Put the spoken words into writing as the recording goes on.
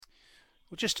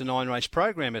Well, just a 9-race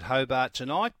program at Hobart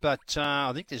tonight, but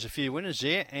I think there's a few winners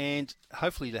there, and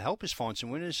hopefully to help us find some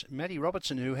winners, Matty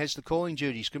Robertson, who has the calling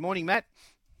duties. Good morning, Matt.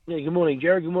 Yeah, good morning,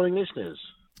 Jerry. Good morning, listeners.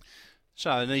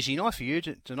 So, an easy night for you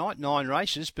tonight, 9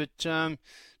 races, but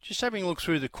just having a look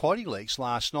through the quaddie legs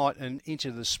last night and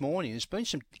into this morning, there's been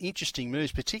some interesting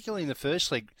moves, particularly in the first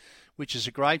leg, which is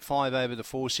a grade 5 over the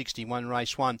 461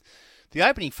 race 1. The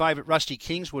opening favourite, Rusty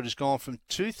Kingswood, has gone from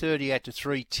 2.30 out to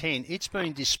 3.10. It's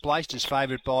been displaced as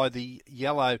favoured by the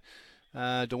yellow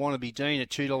Dewannabe Dean at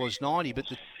 $2.90, but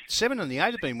the 7 and the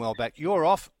 8 have been well back. You're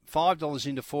off $5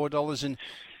 into $4, and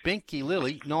Benke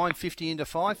Lily $9.50 into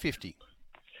 $5.50.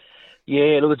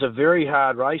 Yeah, look, it's a very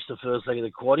hard race, the first leg of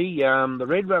the quaddie. The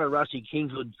red runner, Rusty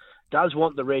Kingswood, does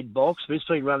want the red box, but it's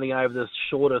been running over the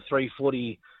shorter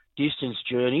 340 distance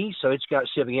journey, so it's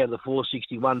stepping out of the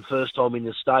 461 first time in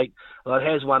the state. Well, it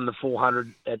has won the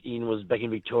 400 was back in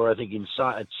Victoria, I think,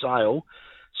 at Sale.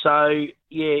 So,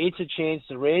 yeah, it's a chance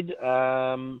to red.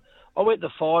 I went the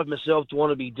 5 myself, to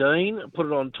want to be Dean, put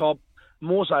it on top,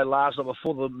 more so last night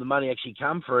before the money actually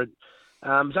come for it.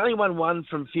 It's only won 1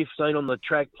 from 15 on the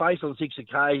track, placed on 6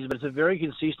 occasions, but it's a very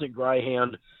consistent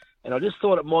greyhound, and I just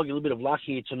thought it might get a little bit of luck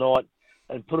here tonight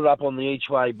and put it up on the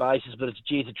each-way basis, but it's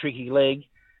a tricky leg.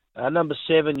 Number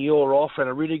 7, You're Off, ran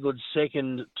a really good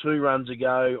second 2 runs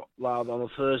ago on a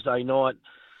Thursday night.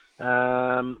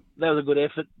 That was a good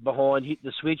effort behind Hit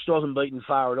the Switch. Wasn't beaten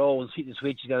far at all, and Hit the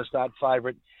Switch is going to start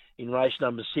favourite in race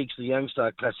number 6, the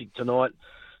Youngstar Classic tonight.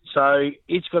 So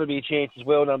it's got to be a chance as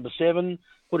well, number 7.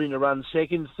 Put in a run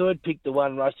second. Third pick, the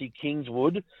 1, Rusty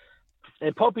Kingswood.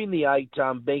 And pop in the 8,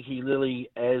 Benke Lily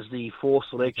as the 4th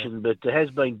selection, but it has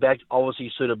been backed,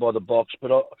 obviously suited by the box.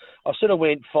 But I sort of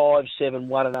went 5, 7,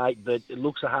 1 and 8, but it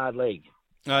looks a hard leg.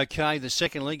 Okay, the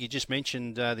second leg, you just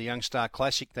mentioned the Youngstar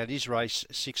Classic. That is race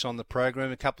 6 on the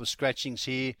program. A couple of scratchings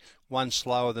here, 1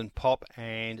 slower than Pop,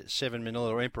 and 7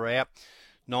 Manila Emperor out.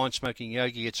 9 Smoking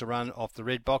Yogi gets a run off the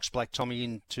red box. Black Tommy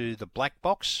into the black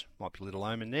box. Might be a little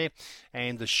omen there.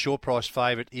 And the short price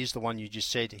favourite is the one you just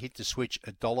said. Hit the Switch,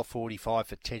 $1.45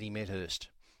 for Teddy Medhurst.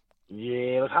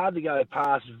 Yeah, it's hard to go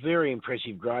past. Very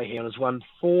impressive greyhound. Has won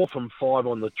 4 from 5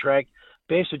 on the track.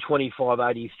 Best of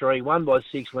 25.83. Won by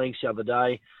 6 lengths the other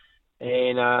day.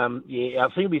 And, I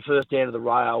think it'll be first down to the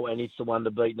rail, and it's the one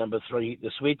to beat, number 3, Hit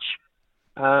the Switch.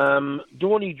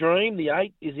 Dawny Dream, the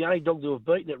 8, is the only dog to have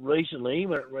beaten it recently.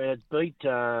 It beat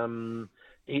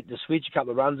Hit the Switch a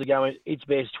couple of runs ago. Its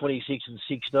best 26 and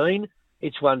 16.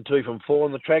 It's won 2 from 4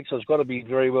 on the track, so it's got to be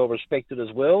very well respected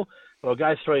as well. But I'll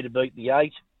go 3 to beat the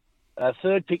 8.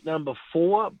 Third pick, number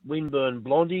 4, Winburn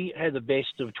Blondie, had the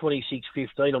best of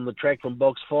 26.15 on the track from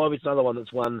box 5. It's another one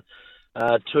that's won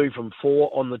 2 from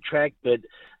 4 on the track, but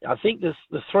I think the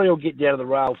 3 will get down to the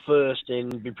rail first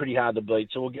and be pretty hard to beat.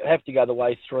 So we'll have to go the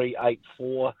way 3, 8,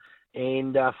 4,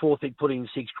 and 4th pick, put in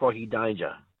 6, Crikey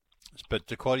Danger. But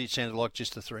the quaddie, it sounded like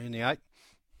just the 3 and the 8?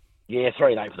 Yeah,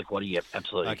 3 and 8 for the quaddie, yep,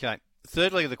 absolutely. Okay,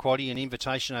 third leg of the quaddie, an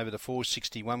invitation over the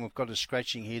 461. We've got a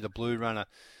scratching here, the blue runner.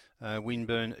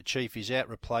 Winburn Chief is out,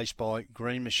 replaced by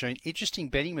Green Machine. Interesting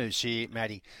betting moves here,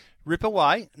 Matty. Rip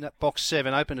Away, box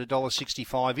 7, opened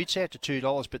 $1.65. It's out to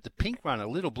 $2, but the pink runner,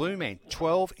 Little Blue Man,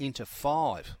 12 into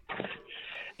 5.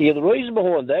 Yeah, the reason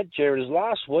behind that, Jared, is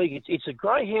last week, it's a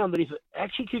greyhound that if it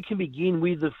actually can begin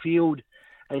with the field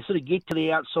and sort of get to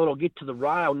the outside or get to the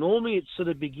rail, normally it sort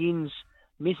of begins,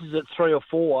 misses at 3 or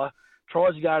 4,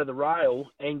 tries to go to the rail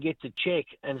and get to check,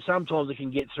 and sometimes it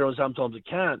can get through and sometimes it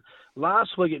can't.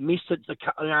 Last week it missed it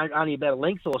only about a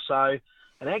length or so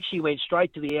and actually went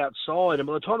straight to the outside, and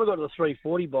by the time I got to the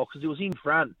 340 boxes, it was in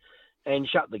front and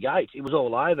shut the gate. It was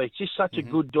all over. It's just such a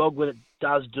good dog when it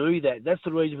does do that. That's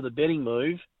the reason for the betting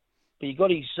move. But you got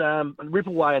his Rip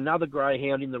Away, another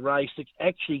greyhound in the race that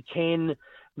actually can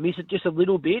miss it just a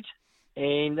little bit,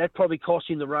 and that probably cost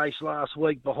him the race last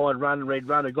week behind Run Red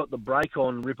Run, who got the break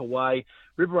on Rip Away.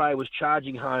 Rip Away was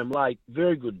charging home late.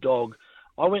 Very good dog.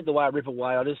 I went the way of Rip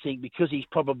Away. I just think because he's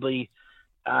probably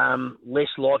less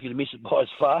likely to miss it by as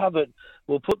far, but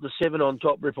we'll put the 7 on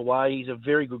top, Rip Away. He's a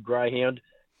very good greyhound.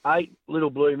 8, Little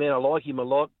Blue Man, I like him a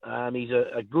lot. He's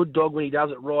a good dog when he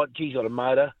does it right. He's got a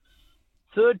motor.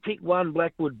 Third pick, 1,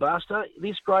 Blackwood Buster.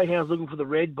 This greyhound's looking for the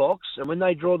red box, and when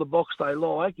they draw the box they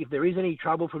like, if there is any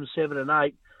trouble from 7 and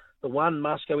 8, the 1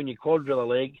 must go in your quadrilla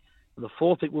leg, and the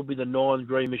 4th pick would be the 9,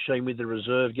 Green Machine, with the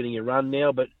reserve getting a run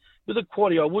now. But with a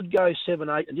quaddie, I would go 7,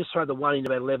 8, and just throw the 1 in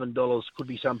about $11. Could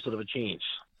be some sort of a chance.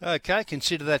 Okay,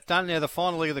 consider that done. Now the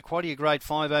final leg of the quaddie, a grade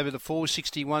 5 over the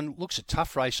 461. Looks a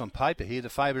tough race on paper here. The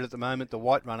favourite at the moment, the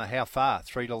white runner, How Far,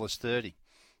 $3.30.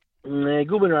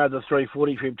 Good winner over the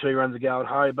 340 trip, 2 runs ago at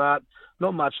Hobart.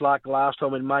 Not much luck last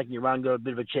time when making a run, got a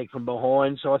bit of a check from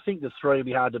behind. So I think the 3 will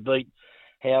be hard to beat.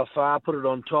 How far? Put it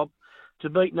on top. To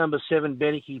beat number 7,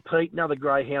 Bennicky Pete, another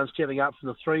greyhound stepping up from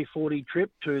the 340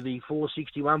 trip to the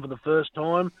 461 for the first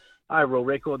time. Overall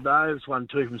record though, it's 1,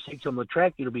 2 from 6 on the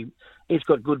track. It's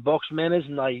got good box manners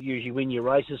and they usually win your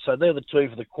races. So they're the 2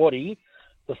 for the quaddie,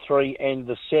 the 3 and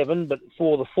the 7. But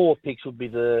for the 4 picks would be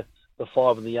the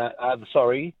 5 and the 8.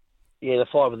 The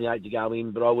 5 and the 8 to go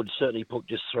in. But I would certainly put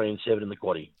just 3 and 7 in the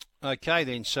quaddie. Okay,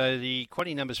 then. So the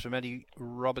quaddie numbers for Matty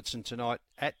Robertson tonight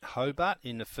at Hobart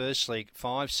in the first leg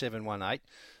 5, 7, 1, 8.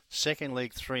 Second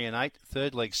leg 3 and 8.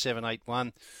 Third leg 7, 8,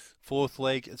 1. Fourth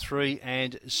leg 3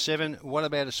 and 7. What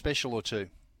about a special or two?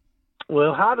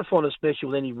 Well, hard to find a special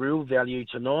with any real value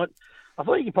tonight. I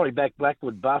thought you could probably back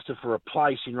Blackwood Buster for a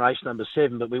place in race number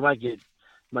 7, but we won't get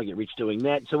rich doing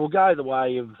that. So we'll go the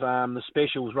way of the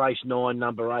specials, race 9,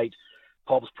 number 8,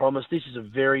 Pop's Promise. This is a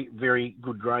very, very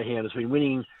good greyhound. It's been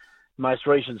winning most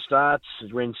recent starts.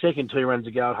 It ran second 2 runs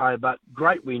ago at Hobart.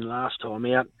 Great win last time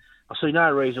out. I see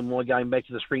no reason why going back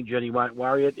to the sprint journey won't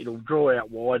worry it. It'll draw out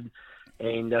wide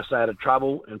and stay out of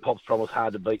trouble. And Pop's Promise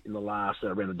hard to beat in the last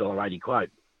around $1.80 quote.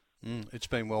 It's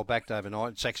been well backed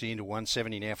overnight. It's actually into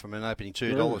 170 now from an opening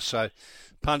 $2. So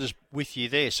punters with you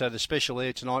there. So the special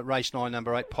there tonight, race 9,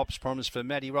 number 8, Pop's Promise for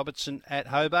Matty Robertson at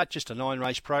Hobart. Just a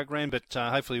 9-race program, but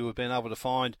hopefully we've been able to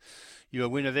find you a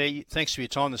winner there. Thanks for your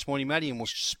time this morning, Matty, and we'll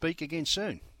speak again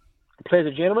soon.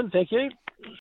 Pleasure, gentlemen. Thank you.